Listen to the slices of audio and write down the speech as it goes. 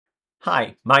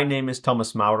Hi, my name is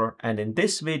Thomas Maurer, and in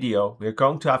this video we're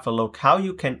going to have a look how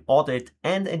you can audit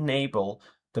and enable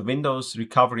the Windows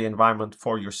recovery environment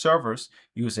for your servers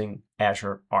using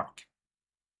Azure Arc.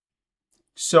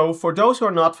 So for those who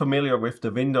are not familiar with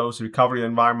the Windows recovery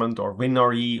environment or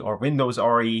WinRE or Windows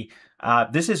RE,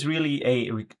 this is really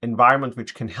an environment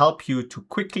which can help you to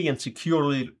quickly and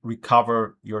securely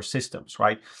recover your systems,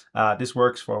 right? This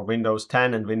works for Windows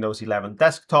 10 and Windows 11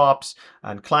 desktops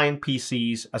and client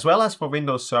PCs, as well as for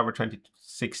Windows Server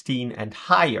 2016 and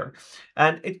higher.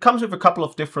 And it comes with a couple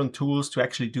of different tools to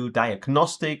actually do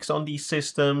diagnostics on these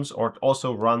systems or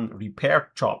also run repair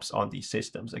jobs on these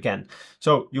systems again.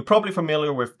 So you're probably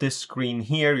familiar with this screen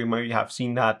here. You may have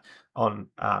seen that on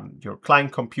your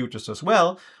client computers as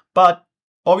well. But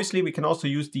obviously, we can also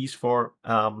use these for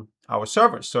our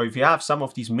servers. So if you have some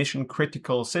of these mission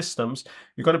critical systems,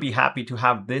 you're going to be happy to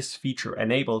have this feature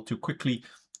enabled to quickly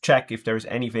check if there's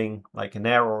anything like an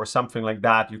error or something like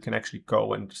that. You can actually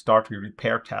go and start your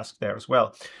repair task there as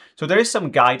well. So there is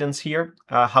some guidance here,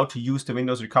 how to use the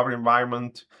Windows recovery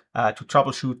environment to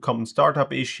troubleshoot common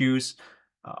startup issues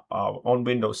on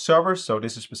Windows servers. So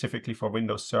this is specifically for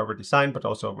Windows Server design, but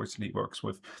also obviously works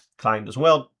with client as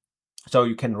well. So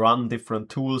you can run different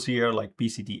tools here like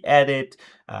BCD edit,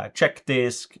 check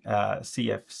disk,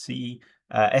 CFC,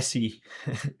 SC,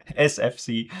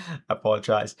 SFC,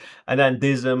 apologize, and then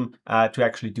DISM to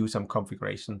actually do some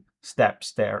configuration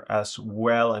steps there as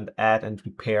well and add and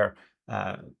repair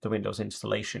the Windows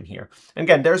installation here. And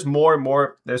again, there's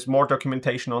more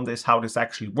documentation on this, how this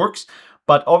actually works.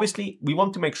 But obviously, we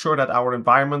want to make sure that our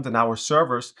environment and our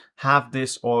servers have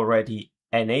this already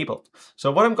enabled. So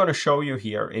what I'm going to show you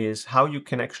here is how you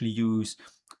can actually use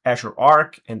Azure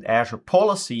Arc and Azure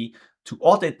Policy to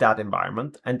audit that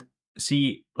environment and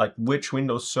see like which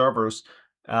Windows servers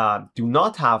do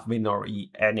not have WinRE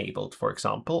enabled, for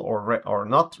example, or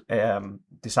not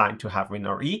designed to have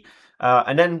WinRE.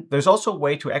 And then there's also a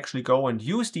way to actually go and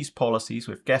use these policies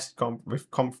with guest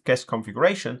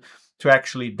configuration to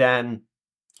actually then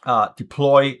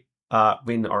deploy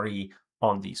WinRE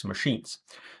on these machines.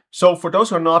 So for those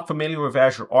who are not familiar with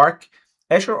Azure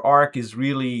Arc is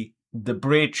really the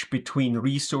bridge between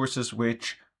resources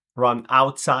which run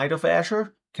outside of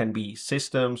Azure, can be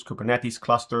systems, Kubernetes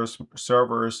clusters,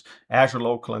 servers, Azure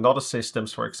Local, and other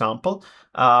systems, for example,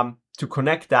 to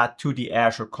connect that to the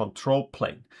Azure control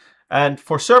plane. And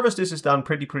for servers, this is done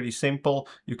pretty simple.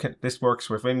 This works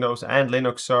with Windows and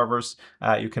Linux servers.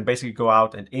 You can basically go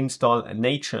out and install an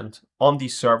agent on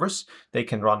these servers. They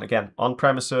can run again on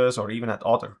premises or even at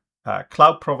other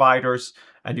cloud providers,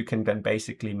 and you can then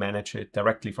basically manage it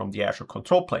directly from the Azure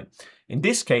control plane. In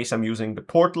this case, I'm using the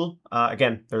portal.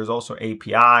 Again, there's also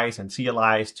APIs and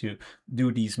CLIs to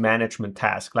do these management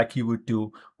tasks like you would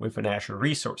do with an Azure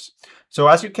resource. So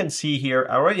as you can see here,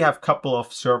 I already have a couple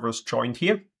of servers joined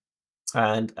here.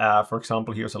 And for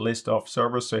example, here's a list of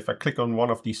servers. So if I click on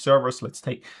one of these servers, let's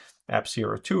take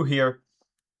app02 here.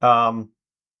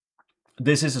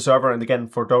 This is a server, and again,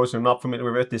 for those who are not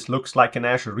familiar with it, this looks like an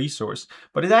Azure resource,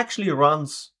 but it actually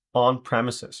runs on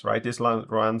premises, right? This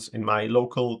runs in my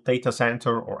local data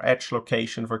center or edge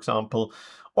location, for example,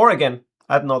 or again,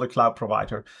 at another cloud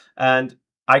provider. And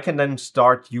I can then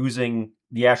start using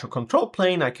the Azure control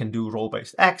plane. I can do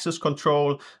role-based access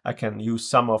control. I can use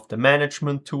some of the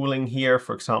management tooling here,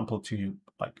 for example, to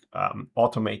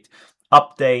automate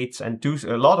updates and do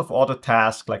a lot of other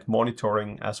tasks like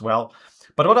monitoring as well.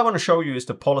 But what I want to show you is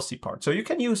the policy part. So you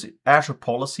can use Azure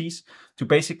Policies to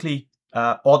basically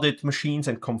audit machines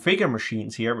and configure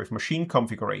machines here with machine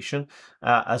configuration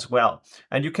as well.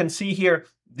 And you can see here,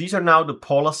 these are now the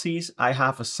policies I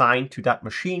have assigned to that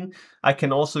machine. I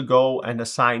can also go and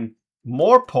assign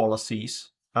more policies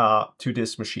to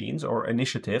these machines or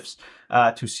initiatives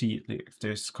to see if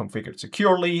this is configured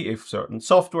securely, if certain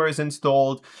software is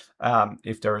installed,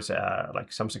 if there's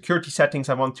like some security settings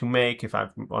I want to make, if I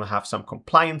want to have some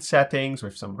compliance settings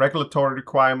with some regulatory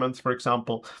requirements, for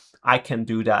example, I can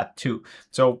do that too.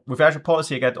 So with Azure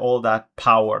Policy, I get all that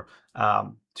power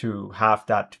to have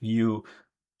that view,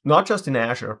 not just in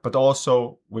Azure, but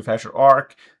also with Azure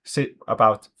Arc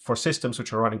for systems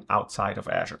which are running outside of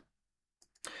Azure.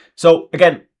 So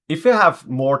again, if you have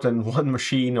more than one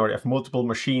machine or you have multiple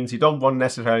machines, you don't want to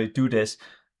necessarily do this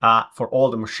for all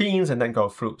the machines and then go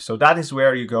through. So that is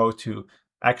where you go to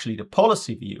actually the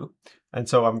policy view. And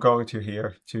so I'm going to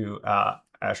here to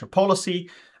Azure Policy.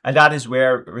 And that is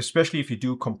where, especially if you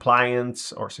do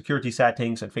compliance or security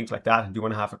settings and things like that, and you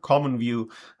want to have a common view,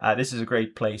 this is a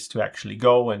great place to actually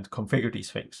go and configure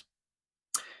these things.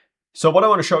 So what I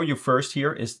want to show you first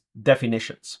here is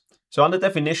definitions. So under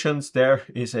definitions, there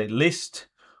is a list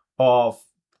of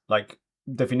like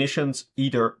definitions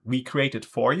either we created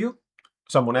for you,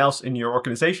 someone else in your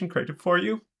organization created for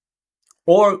you,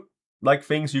 or like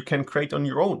things you can create on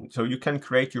your own. So you can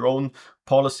create your own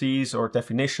policies or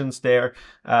definitions there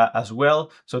as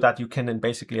well, so that you can then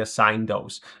basically assign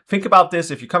those. Think about this,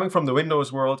 if you're coming from the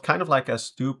Windows world, kind of like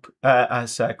as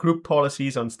group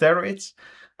policies on steroids.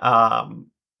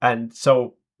 And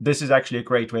so this is actually a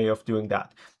great way of doing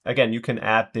that. Again, you can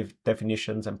add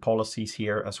definitions and policies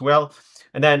here as well.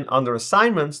 And then under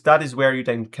assignments, that is where you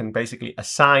then can basically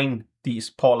assign these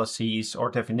policies or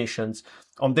definitions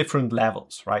on different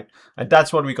levels, right? And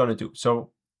that's what we're going to do. So I'm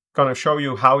going to show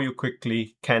you how you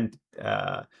quickly can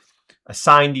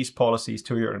assign these policies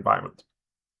to your environment.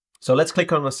 So let's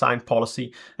click on assign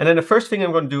policy. And then the first thing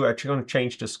I'm going to do, I'm actually going to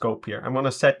change the scope here. I'm going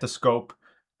to set the scope.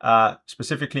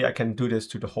 Specifically, I can do this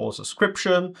to the whole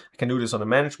subscription. I can do this on a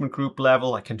management group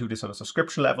level. I can do this on a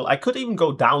subscription level. I could even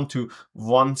go down to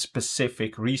one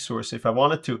specific resource if I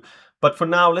wanted to. But for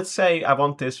now, let's say I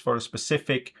want this for a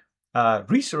specific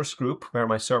resource group where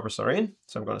my servers are in.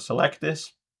 So I'm going to select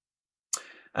this.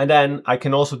 And then I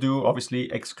can also do,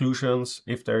 obviously, exclusions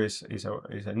if there is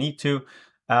a need to.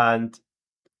 And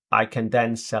I can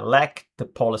then select the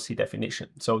policy definition.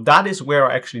 So that is where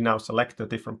I actually now select the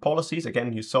different policies.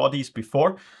 Again, you saw these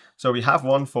before. So we have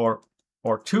one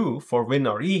or two for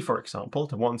WinRE, for example,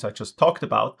 the ones I just talked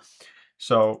about.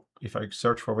 So if I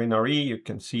search for WinRE, you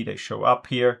can see they show up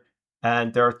here.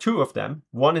 And there are two of them.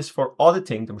 One is for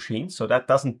auditing the machine. So that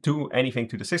doesn't do anything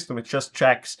to the system. It just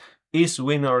checks, is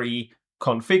WinRE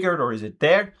configured or is it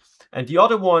there? And the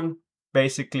other one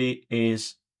basically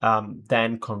is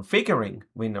then configuring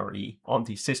WinRE on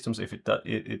these systems if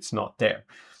it's not there.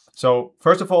 So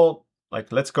first of all,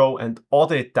 let's go and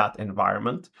audit that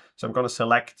environment. So I'm going to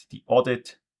select the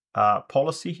audit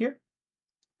policy here.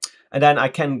 And then I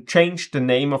can change the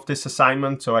name of this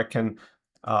assignment. So I can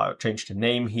change the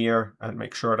name here and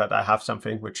make sure that I have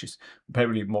something which is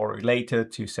probably more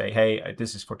related to say, hey,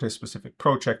 this is for this specific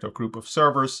project or group of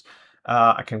servers.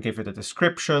 I can give it a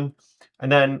description.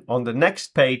 And then on the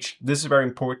next page, this is very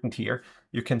important here.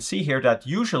 You can see here that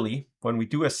usually when we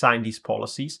do assign these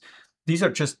policies, these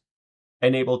are just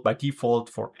enabled by default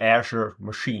for Azure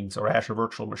machines or Azure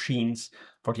virtual machines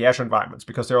for the Azure environments,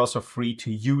 because they're also free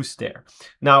to use there.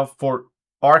 Now for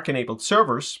Arc enabled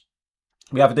servers,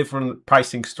 we have a different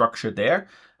pricing structure there.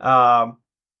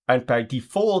 And by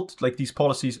default, these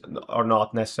policies are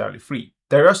not necessarily free.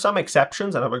 There are some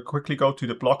exceptions, and I will quickly go to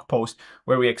the blog post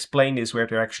where we explain this, where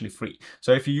they're actually free.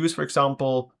 So if you use, for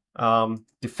example,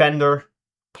 Defender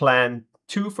Plan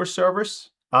 2 for servers,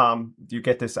 you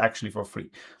get this actually for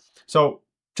free. So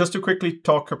just to quickly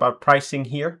talk about pricing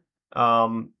here,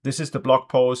 this is the blog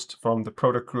post from the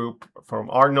product group from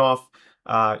Arnav.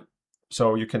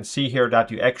 So you can see here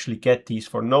that you actually get these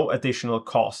for no additional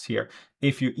cost here.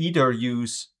 If you either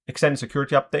use extended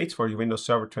security updates for your Windows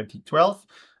Server 2012,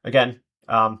 again,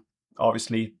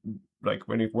 obviously,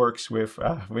 when it works with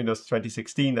Windows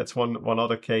 2016, that's one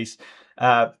other case.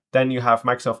 Then you have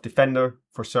Microsoft Defender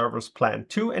for Servers Plan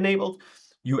 2 enabled.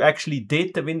 You actually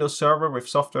did the Windows Server with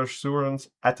software assurance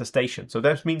attestation. So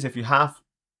that means if you have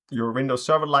your Windows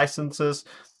Server licenses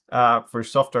for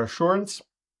software assurance,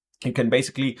 you can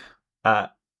basically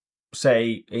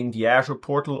say in the Azure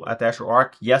portal at Azure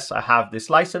Arc, yes, I have this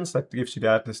license. That gives you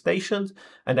the attestations,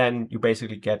 and then you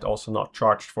basically get also not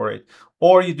charged for it.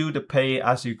 Or you do the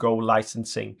pay-as-you-go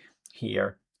licensing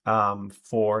here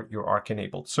for your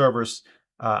Arc-enabled servers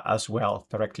as well,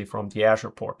 directly from the Azure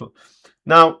portal.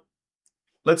 Now,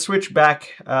 let's switch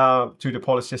back to the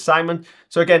policy assignment.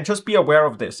 So again, just be aware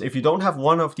of this. If you don't have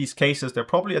one of these cases, there are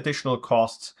probably additional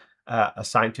costs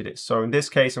assigned to this. So in this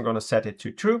case, I'm going to set it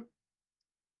to true.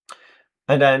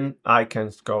 And then I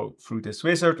can go through this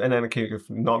wizard, and then I can give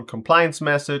non-compliance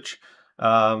message.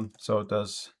 So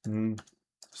does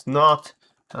not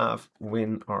have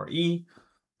WinRE.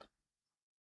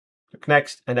 Click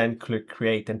next, and then click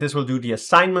create. And this will do the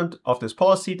assignment of this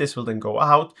policy. This will then go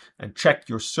out and check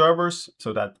your servers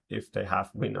so that if they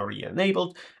have WinRE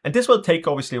enabled. And this will take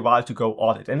obviously a while to go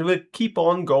audit. And it will keep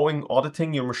on going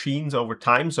auditing your machines over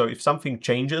time. So if something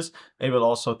changes, it will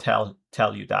also tell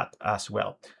you that as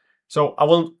well. So I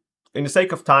will, in the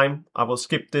sake of time, I will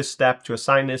skip this step to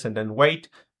assign this and then wait.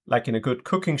 Like in a good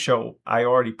cooking show, I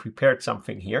already prepared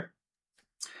something here.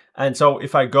 And so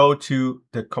if I go to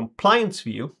the compliance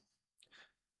view,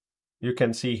 you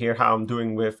can see here how I'm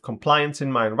doing with compliance in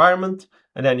my environment.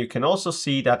 And then you can also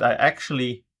see that I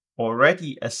actually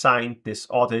already assigned this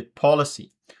audit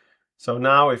policy. So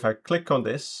now if I click on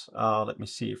this, let me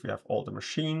see if we have all the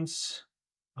machines.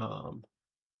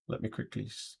 Let me quickly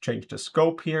change the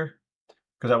scope here,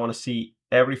 because I want to see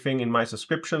everything in my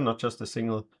subscription, not just a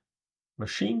single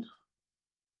machine.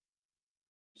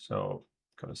 So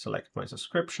I'm going to select my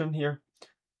subscription here,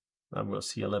 and we'll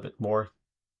see a little bit more.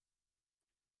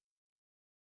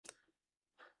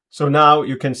 So now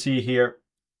you can see here,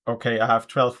 okay, I have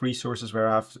 12 resources where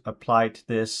I've applied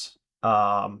this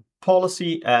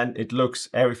policy, and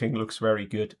everything looks very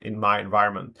good in my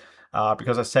environment.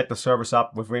 Because I set the servers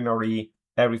up with WinRE,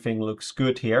 everything looks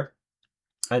good here.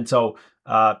 And so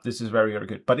this is very, very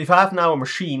good. But if I have now a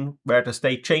machine where the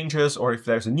state changes, or if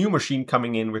there's a new machine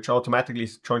coming in, which automatically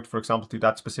is joined, for example, to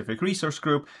that specific resource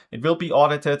group, it will be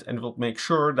audited and will make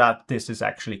sure that this is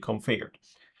actually configured.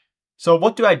 So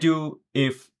what do I do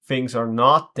if things are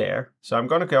not there? So I'm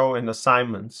going to go in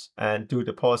assignments and do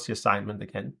the policy assignment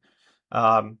again.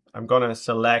 I'm going to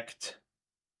select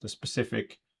the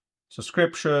specific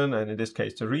subscription, and in this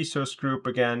case, the resource group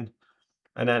again.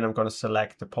 And then I'm going to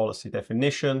select the policy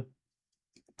definition,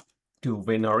 do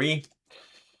WinRE.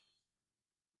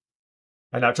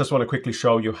 And I just want to quickly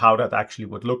show you how that actually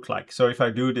would look like. So if I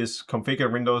do this configure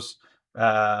Windows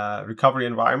recovery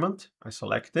environment, I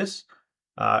select this.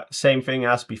 Same thing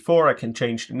as before, I can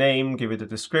change the name, give it a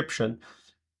description.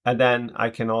 And then I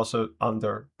can also,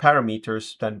 under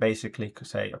parameters, then basically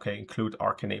say, okay, include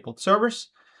Arc enabled servers.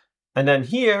 And then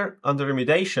here under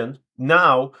remediation,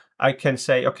 now I can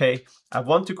say, okay, I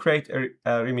want to create a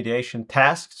remediation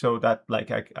task so that like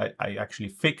I actually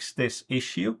fix this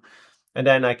issue. And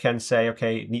then I can say,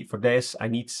 okay, for this, I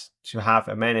need to have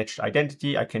a managed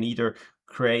identity. I can either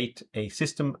create a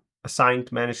system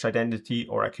assigned managed identity,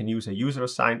 or I can use a user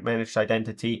assigned managed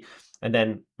identity, and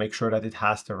then make sure that it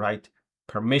has the right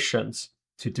permissions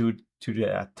to do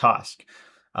the task.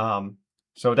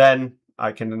 So then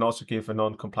I can then also give a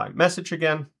non-compliant message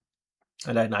again,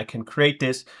 and then I can create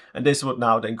this, and this would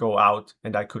now then go out,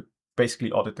 and I could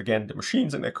basically audit again the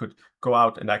machines, and I could go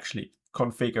out and actually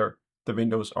configure the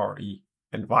Windows RE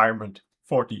environment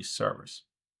for these servers.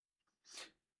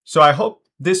 So I hope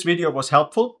this video was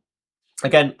helpful.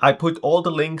 Again, I put all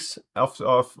the links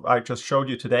of I just showed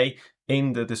you today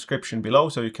in the description below,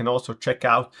 so you can also check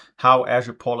out how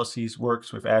Azure Policies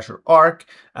works with Azure Arc,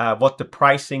 what the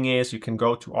pricing is. You can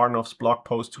go to Arnulf's blog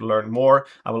post to learn more.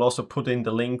 I will also put in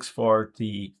the links for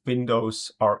the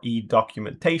Windows RE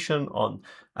documentation on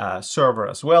server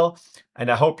as well. And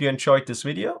I hope you enjoyed this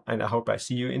video, and I hope I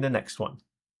see you in the next one.